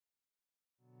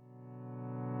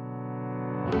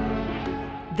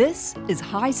This is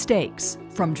High Stakes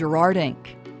from Gerard Inc.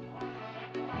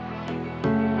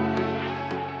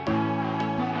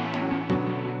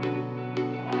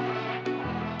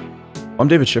 I'm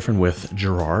David Schifrin with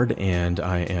Gerard, and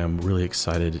I am really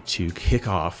excited to kick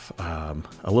off a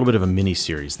little bit of a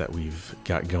mini-series that we've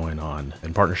got going on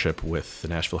in partnership with the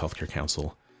Nashville Healthcare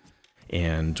Council.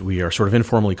 And we are sort of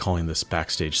informally calling this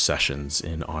Backstage Sessions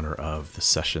in honor of the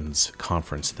Sessions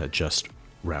Conference that just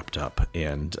wrapped up.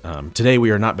 And today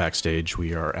we are not backstage.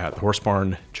 We are at the Horse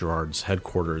Barn, Gerard's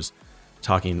headquarters,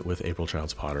 talking with Apryl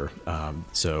Childs-Potter.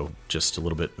 So just a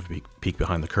little bit of a peek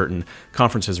behind the curtain.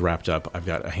 Conference has wrapped up. I've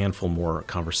got a handful more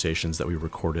conversations that we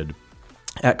recorded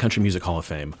at Country Music Hall of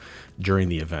Fame during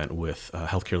the event with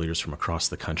healthcare leaders from across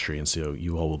the country. And so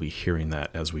you all will be hearing that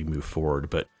as we move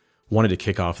forward. But wanted to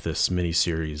kick off this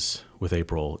mini-series with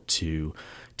Apryl to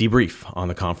debrief on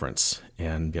the conference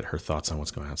and get her thoughts on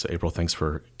what's going on. So Apryl, thanks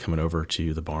for coming over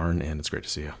to the barn, and it's great to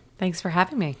see you. Thanks for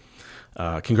having me.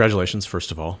 Congratulations,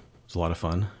 first of all. It was a lot of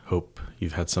fun. Hope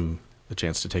you've had a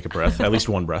chance to take a breath, at least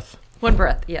one breath. One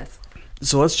breath, yes.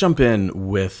 So let's jump in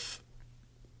with,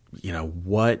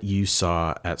 what you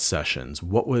saw at Sessions.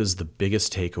 What was the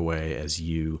biggest takeaway as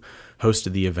you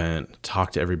hosted the event,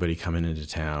 talked to everybody coming into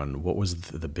town? What was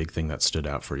the big thing that stood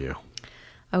out for you?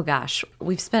 Oh gosh,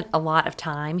 we've spent a lot of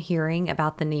time hearing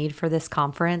about the need for this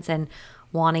conference and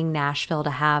wanting Nashville to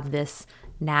have this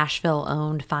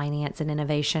Nashville-owned finance and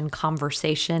innovation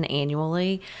conversation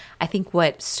annually. I think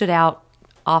what stood out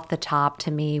off the top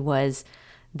to me was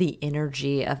the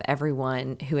energy of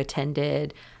everyone who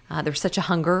attended. There was such a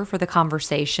hunger for the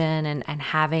conversation and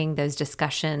having those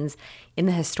discussions in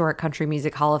the historic Country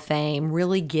Music Hall of Fame,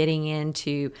 really getting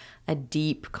into a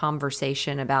deep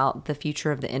conversation about the future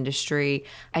of the industry.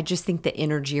 I just think the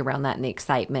energy around that and the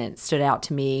excitement stood out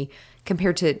to me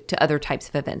compared to other types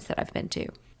of events that I've been to.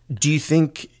 Do you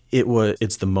think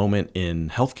it's the moment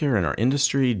in healthcare in our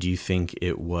industry? Do you think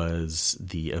it was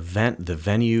the event, the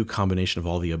venue, combination of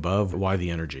all the above? Why the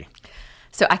energy?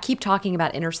 So I keep talking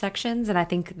about intersections, and I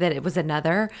think that it was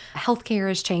another.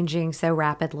 Healthcare is changing so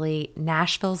rapidly.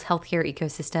 Nashville's healthcare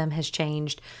ecosystem has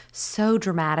changed so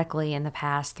dramatically in the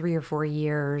past 3 or 4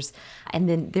 years. And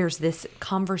then there's this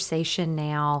conversation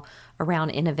now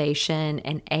around innovation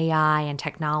and AI and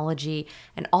technology,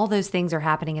 and all those things are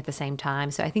happening at the same time.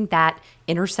 So I think that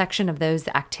intersection of those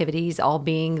activities all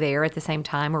being there at the same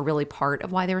time were really part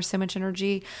of why there was so much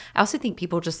energy. I also think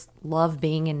people just love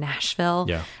being in Nashville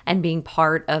and being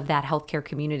part of that healthcare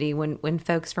community. When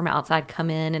folks from outside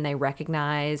come in and they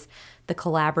recognize the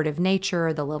collaborative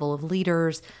nature, the level of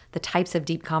leaders, the types of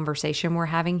deep conversation we're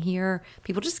having here,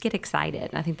 people just get excited.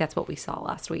 And I think that's what we saw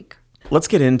last week. Let's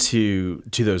get into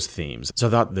those themes. So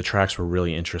I thought the tracks were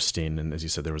really interesting. And as you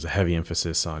said, there was a heavy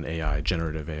emphasis on AI,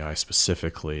 generative AI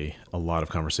specifically, a lot of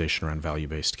conversation around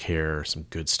value-based care, some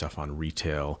good stuff on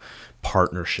retail,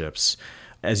 partnerships.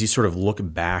 As you sort of look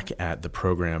back at the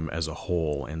program as a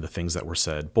whole and the things that were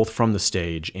said, both from the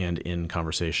stage and in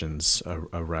conversations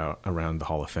around the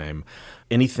Hall of Fame,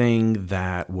 anything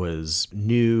that was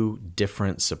new,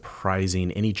 different,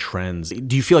 surprising, any trends?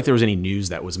 Do you feel like there was any news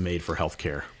that was made for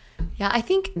healthcare? Yeah, I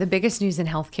think the biggest news in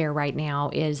healthcare right now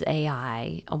is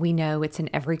AI. We know it's in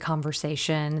every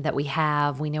conversation that we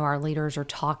have. We know our leaders are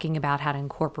talking about how to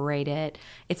incorporate it.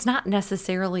 It's not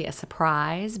necessarily a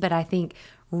surprise, but I think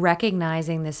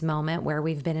recognizing this moment where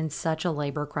we've been in such a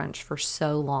labor crunch for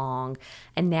so long,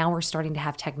 and now we're starting to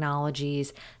have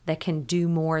technologies that can do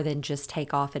more than just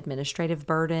take off administrative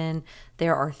burden.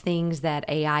 There are things that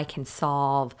AI can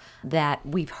solve that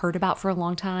we've heard about for a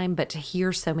long time, but to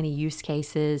hear so many use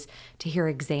cases, to hear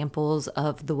examples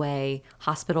of the way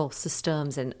hospital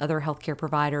systems and other healthcare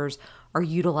providers are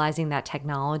utilizing that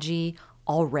technology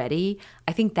already,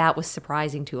 I think that was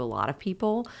surprising to a lot of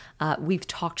people. We've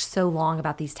talked so long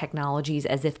about these technologies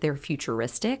as if they're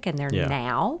futuristic, and they're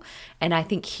now. And I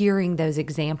think hearing those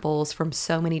examples from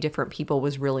so many different people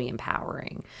was really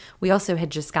empowering. We also had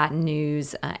just gotten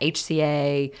news,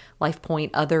 HCA,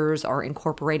 LifePoint, others are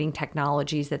incorporating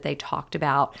technologies that they talked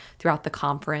about throughout the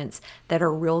conference that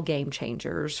are real game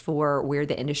changers for where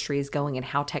the industry is going and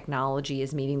how technology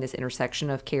is meeting this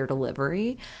intersection of care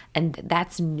delivery. And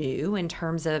that's new in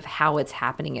terms of how it's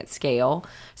happening at scale.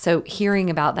 So hearing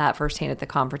about that firsthand at the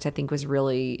conference, I think was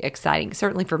really exciting,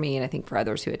 certainly for me and I think for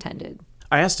others who attended.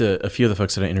 I asked a few of the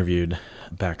folks that I interviewed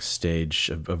backstage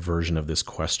a version of this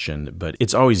question, but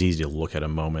it's always easy to look at a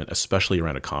moment, especially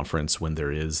around a conference when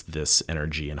there is this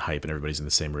energy and hype and everybody's in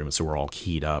the same room. And so we're all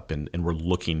keyed up and we're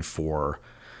looking for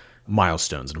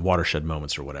milestones and watershed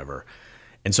moments or whatever.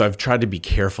 And so I've tried to be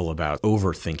careful about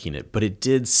overthinking it, but it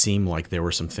did seem like there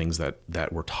were some things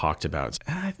that were talked about.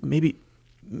 Maybe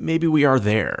maybe we are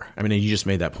there. I mean, you just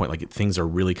made that point, like things are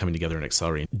really coming together and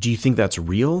accelerating. Do you think that's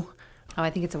real? Oh, I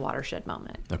think it's a watershed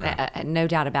moment. Okay. No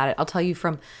doubt about it. I'll tell you,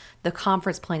 from the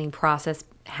conference planning process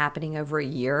happening over a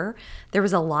year, there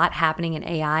was a lot happening in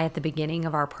AI at the beginning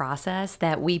of our process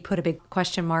that we put a big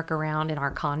question mark around in our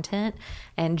content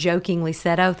and jokingly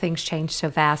said, oh, things change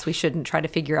so fast, we shouldn't try to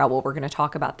figure out what we're going to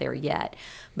talk about there yet.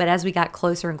 But as we got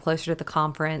closer and closer to the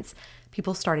conference,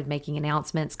 people started making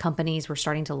announcements. Companies were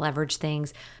starting to leverage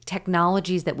things.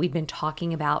 Technologies that we'd been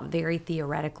talking about very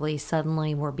theoretically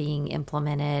suddenly were being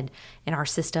implemented in our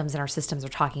systems, and our systems are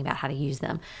talking about how to use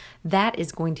them. That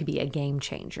is going to be a game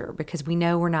changer, because we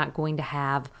know we're not going to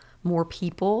have more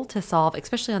people to solve,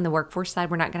 especially on the workforce side.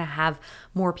 We're not going to have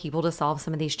more people to solve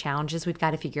some of these challenges. We've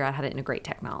got to figure out how to integrate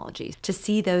technologies. To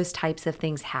see those types of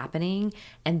things happening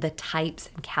and the types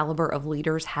and caliber of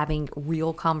leaders having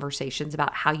real conversations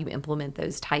about how you implement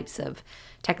those types of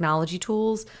technology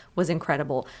tools was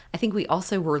incredible. I think we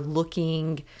also were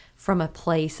looking from a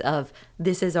place of,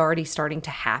 this is already starting to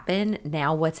happen.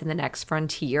 Now what's in the next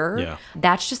frontier? Yeah.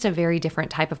 That's just a very different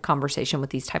type of conversation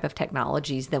with these type of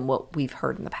technologies than what we've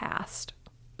heard in the past.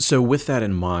 So with that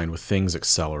in mind, with things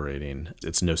accelerating,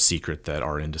 it's no secret that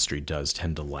our industry does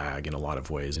tend to lag in a lot of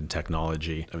ways in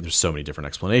technology. I mean, there's so many different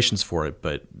explanations for it,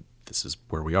 but this is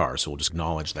where we are, so we'll just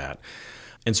acknowledge that.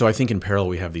 And so I think in parallel,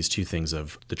 we have these two things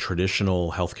of the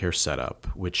traditional healthcare setup,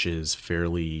 which is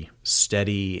fairly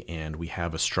steady, and we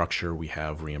have a structure, we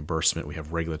have reimbursement, we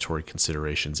have regulatory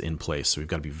considerations in place. So we've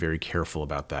got to be very careful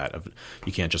about that.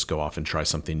 You can't just go off and try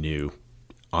something new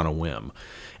on a whim.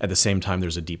 At the same time,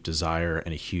 there's a deep desire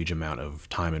and a huge amount of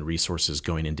time and resources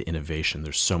going into innovation.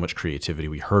 There's so much creativity.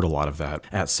 We heard a lot of that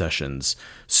at sessions.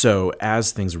 So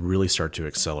as things really start to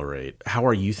accelerate, how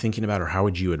are you thinking about, or how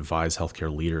would you advise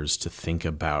healthcare leaders to think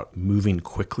about moving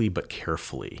quickly but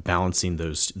carefully, balancing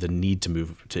the need to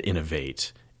move to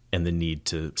innovate and the need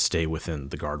to stay within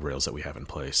the guardrails that we have in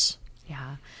place?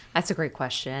 Yeah, that's a great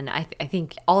question. I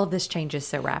think all of this changes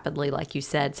so rapidly, like you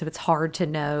said, so it's hard to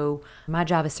know. My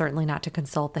job is certainly not to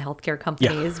consult the healthcare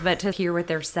companies, but to hear what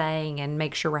they're saying and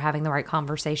make sure we're having the right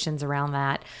conversations around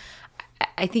that.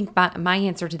 I think my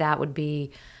answer to that would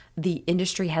be, the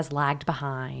industry has lagged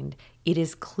behind. It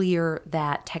is clear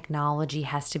that technology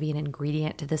has to be an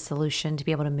ingredient to the solution to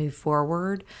be able to move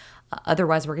forward.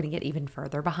 Otherwise, we're going to get even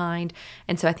further behind.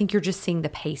 And so I think you're just seeing the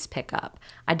pace pick up.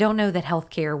 I don't know that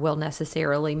healthcare will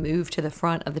necessarily move to the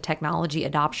front of the technology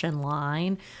adoption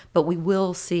line, but we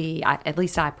will see, at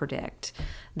least I predict,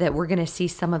 that we're going to see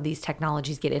some of these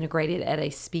technologies get integrated at a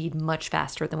speed much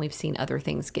faster than we've seen other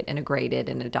things get integrated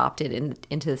and adopted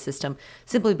into the system,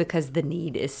 simply because the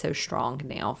need is so strong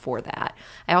now for that.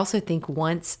 I also think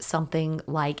once something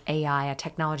like AI, a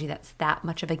technology that's that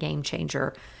much of a game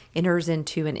changer, enters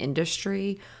into an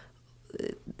industry,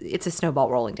 it's a snowball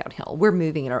rolling downhill. We're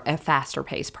moving at a faster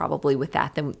pace probably with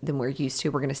that than we're used to.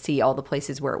 We're going to see all the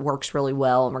places where it works really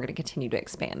well, and we're going to continue to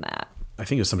expand that. I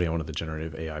think it was somebody on one of the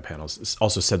generative AI panels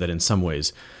also said that in some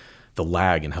ways the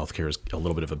lag in healthcare is a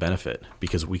little bit of a benefit,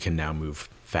 because we can now move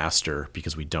faster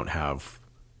because we don't have,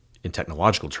 in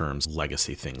technological terms,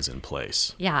 legacy things in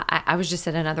place. Yeah, I was just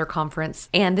at another conference,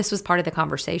 and this was part of the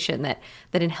conversation that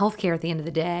in healthcare at the end of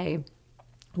the day,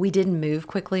 we didn't move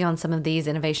quickly on some of these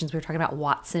innovations. We were talking about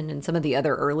Watson and some of the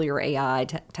other earlier AI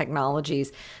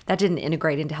technologies that didn't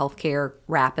integrate into healthcare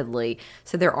rapidly.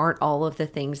 So there aren't all of the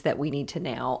things that we need to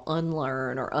now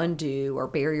unlearn or undo, or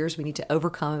barriers we need to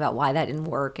overcome about why that didn't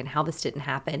work and how this didn't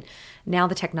happen. Now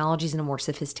the technology is in a more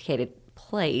sophisticated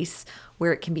place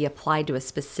where it can be applied to a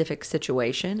specific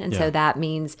situation. And so that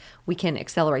means we can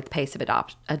accelerate the pace of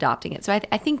adopting it. So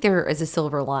I think there is a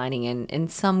silver lining in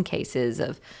some cases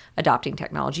of adopting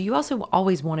technology. You also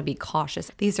always want to be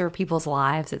cautious. These are people's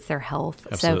lives. It's their health.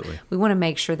 Absolutely. So we want to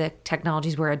make sure that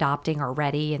technologies we're adopting are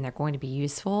ready and they're going to be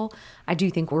useful. I do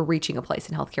think we're reaching a place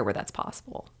in healthcare where that's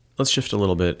possible. Let's shift a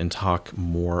little bit and talk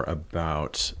more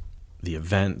about the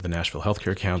event, the Nashville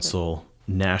Healthcare Council,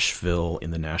 Nashville in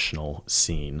the national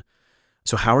scene.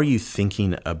 So how are you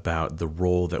thinking about the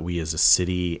role that we as a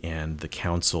city and the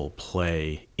council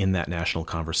play in that national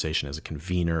conversation as a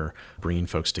convener, bringing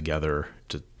folks together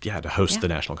to host the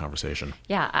national conversation?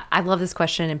 Yeah, I love this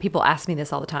question, and people ask me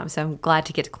this all the time, so I'm glad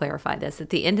to get to clarify this. At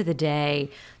the end of the day,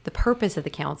 the purpose of the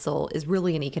council is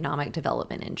really an economic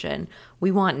development engine.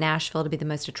 We want Nashville to be the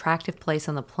most attractive place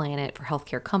on the planet for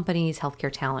healthcare companies,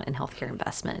 healthcare talent, and healthcare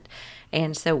investment.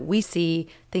 And so we see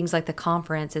things like the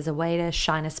conference as a way to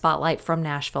shine a spotlight from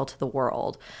Nashville to the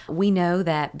world. We know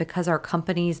that because our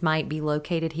companies might be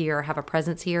located here or have a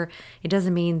presence here, here. It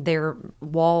doesn't mean their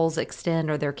walls extend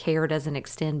or their care doesn't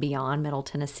extend beyond Middle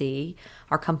Tennessee.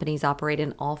 Our companies operate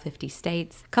in all 50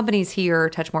 states. Companies here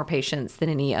touch more patients than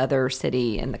any other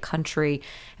city in the country.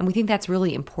 And we think that's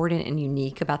really important and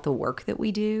unique about the work that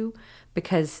we do,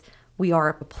 because we are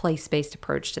a place-based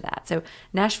approach to that. So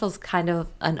Nashville's kind of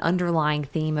an underlying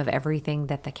theme of everything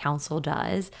that the council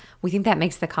does. We think that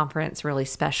makes the conference really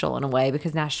special in a way,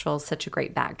 because Nashville is such a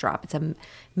great backdrop. It's a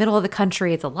middle of the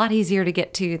country. It's a lot easier to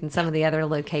get to than some of the other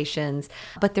locations.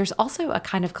 But there's also a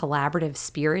kind of collaborative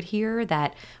spirit here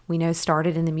that we know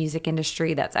started in the music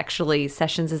industry. That's actually,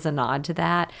 Sessions is a nod to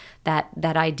that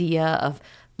idea of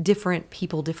different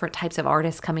people, different types of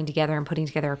artists coming together and putting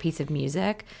together a piece of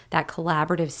music, that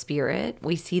collaborative spirit.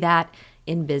 We see that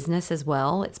in business as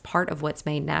well. It's part of what's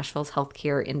made Nashville's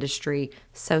healthcare industry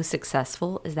so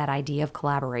successful, is that idea of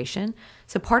collaboration.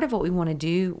 So part of what we want to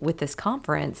do with this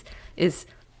conference is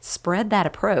spread that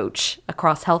approach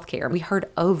across healthcare. We heard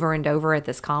over and over at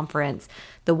this conference,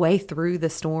 the way through the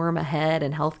storm ahead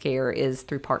in healthcare is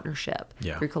through partnership,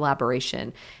 through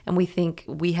collaboration. And we think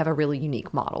we have a really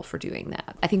unique model for doing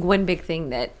that. I think one big thing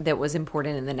that was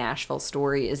important in the Nashville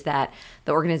story is that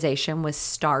the organization was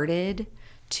started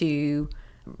to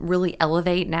really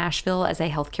elevate Nashville as a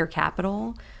healthcare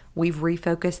capital. We've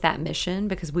refocused that mission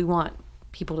because we want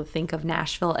people to think of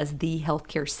Nashville as the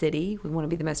healthcare city. We want to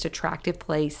be the most attractive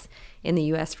place in the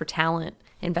U.S. for talent,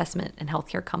 investment, and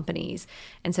healthcare companies.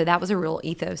 And so that was a real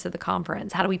ethos of the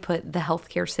conference. How do we put the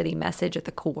healthcare city message at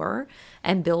the core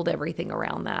and build everything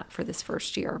around that for this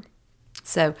first year?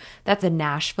 So that's a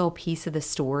Nashville piece of the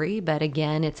story, but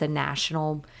again, it's a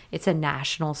national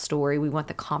story. We want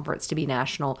the conference to be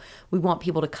national. We want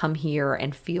people to come here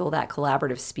and feel that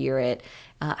collaborative spirit,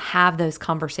 have those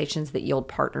conversations that yield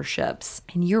partnerships.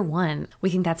 In year one,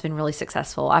 we think that's been really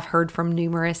successful. I've heard from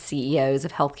numerous CEOs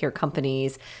of healthcare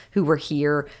companies who were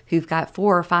here, who've got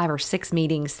 4 or 5 or 6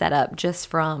 meetings set up just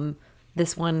from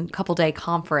this one couple-day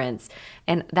conference.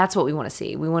 And that's what we want to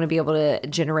see. We want to be able to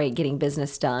generate getting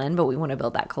business done, but we want to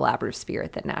build that collaborative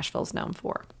spirit that Nashville's known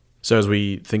for. So as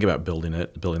we think about building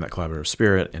that collaborative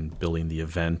spirit and building the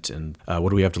event, and what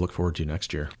do we have to look forward to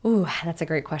next year? Ooh, that's a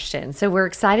great question. So we're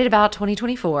excited about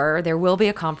 2024. There will be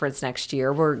a conference next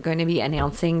year. We're going to be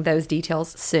announcing those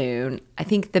details soon. I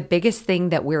think the biggest thing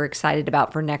that we're excited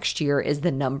about for next year is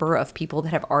the number of people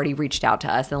that have already reached out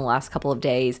to us in the last couple of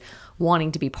days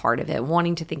wanting to be part of it,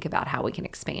 wanting to think about how we can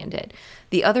expand it.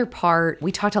 The other part,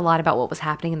 we talked a lot about what was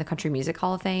happening in the Country Music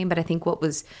Hall of Fame, but I think what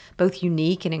was both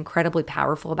unique and incredibly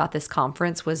powerful about this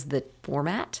conference was the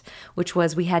format, which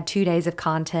was we had 2 days of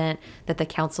content that the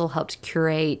council helped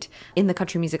curate in the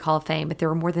Country Music Hall of Fame, but there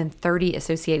were more than 30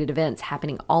 associated events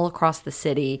happening all across the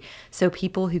city. So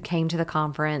people who came to the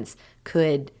conference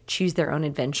could choose their own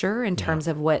adventure in terms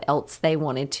of what else they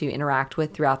wanted to interact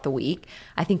with throughout the week.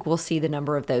 I think we'll see the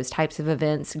number of those types of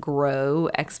events grow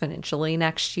exponentially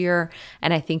next year.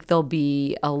 And I think there'll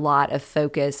be a lot of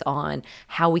focus on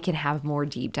how we can have more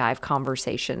deep dive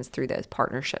conversations through those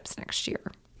partnerships next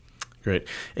year. Great.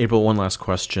 Apryl, one last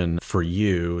question for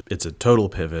you. It's a total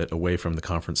pivot away from the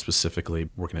conference specifically.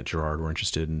 Working at Girard, we're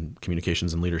interested in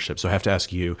communications and leadership. So I have to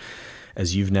ask you,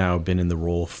 as you've now been in the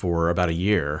role for about a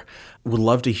year, would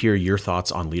love to hear your thoughts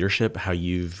on leadership, how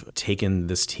you've taken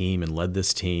this team and led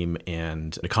this team.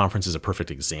 And the conference is a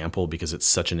perfect example because it's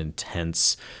such an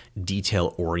intense,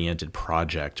 detail-oriented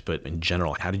project. But in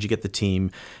general, how did you get the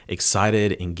team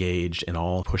excited, engaged, and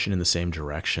all pushing in the same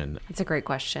direction? It's a great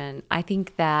question. I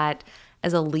think that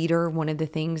as a leader, one of the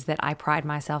things that I pride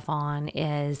myself on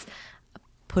is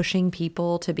pushing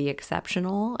people to be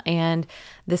exceptional. And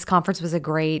this conference was a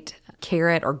great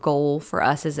carrot or goal for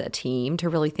us as a team to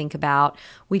really think about.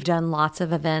 We've done lots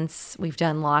of events. We've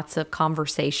done lots of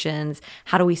conversations.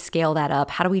 How do we scale that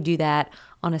up? How do we do that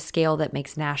on a scale that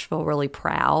makes Nashville really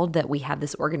proud that we have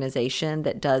this organization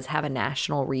that does have a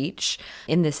national reach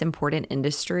in this important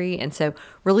industry? And so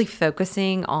really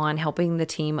focusing on helping the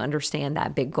team understand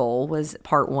that big goal was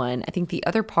part one. I think the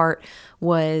other part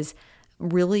was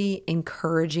really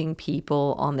encouraging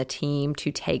people on the team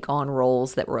to take on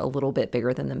roles that were a little bit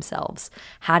bigger than themselves.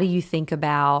 How do you think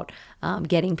about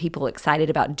getting people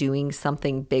excited about doing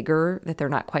something bigger that they're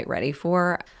not quite ready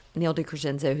for? Neil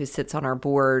DiCrescenzo, who sits on our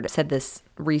board, said this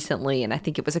recently, and I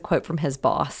think it was a quote from his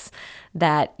boss,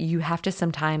 that you have to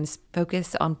sometimes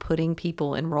focus on putting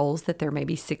people in roles that they're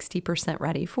maybe 60%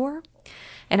 ready for.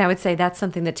 And I would say that's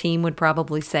something the team would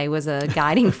probably say was a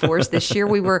guiding force this year.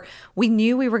 We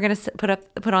knew we were going to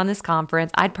put on this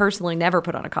conference. I'd personally never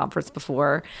put on a conference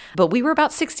before, but we were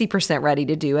about 60% ready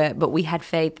to do it. But we had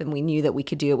faith and we knew that we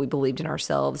could do it. We believed in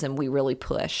ourselves and we really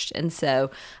pushed. And so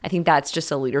I think that's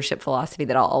just a leadership philosophy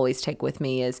that I'll always take with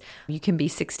me is you can be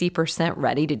 60%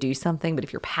 ready to do something, but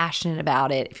if you're passionate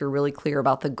about it, if you're really clear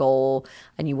about the goal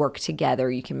and you work together,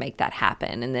 you can make that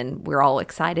happen. And then we're all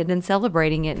excited and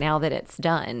celebrating it now that it's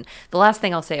done. The last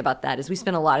thing I'll say about that is we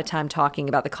spent a lot of time talking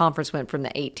about the conference went from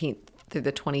the 18th through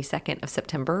the 22nd of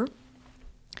September.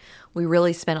 We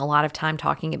really spent a lot of time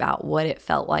talking about what it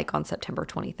felt like on September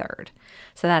 23rd.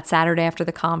 So that Saturday after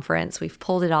the conference, we've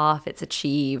pulled it off, it's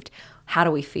achieved. How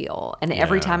do we feel? And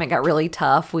every time it got really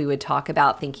tough, we would talk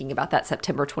about thinking about that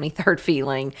September 23rd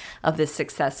feeling of this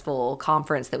successful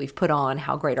conference that we've put on,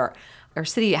 how great our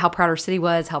city, how proud our city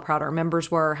was, how proud our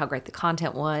members were, how great the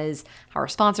content was, how our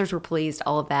sponsors were pleased,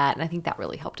 all of that. And I think that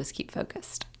really helped us keep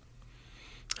focused.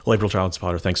 Well, Apryl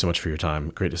Child-Potter, thanks so much for your time.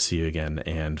 Great to see you again.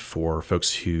 And for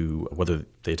folks who, whether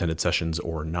they attended sessions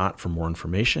or not, for more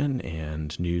information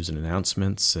and news and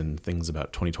announcements and things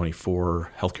about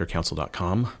 2024,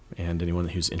 healthcarecouncil.com. And anyone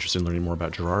who's interested in learning more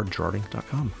about Gerard,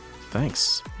 gerardinc.com.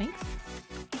 Thanks.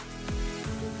 Thanks.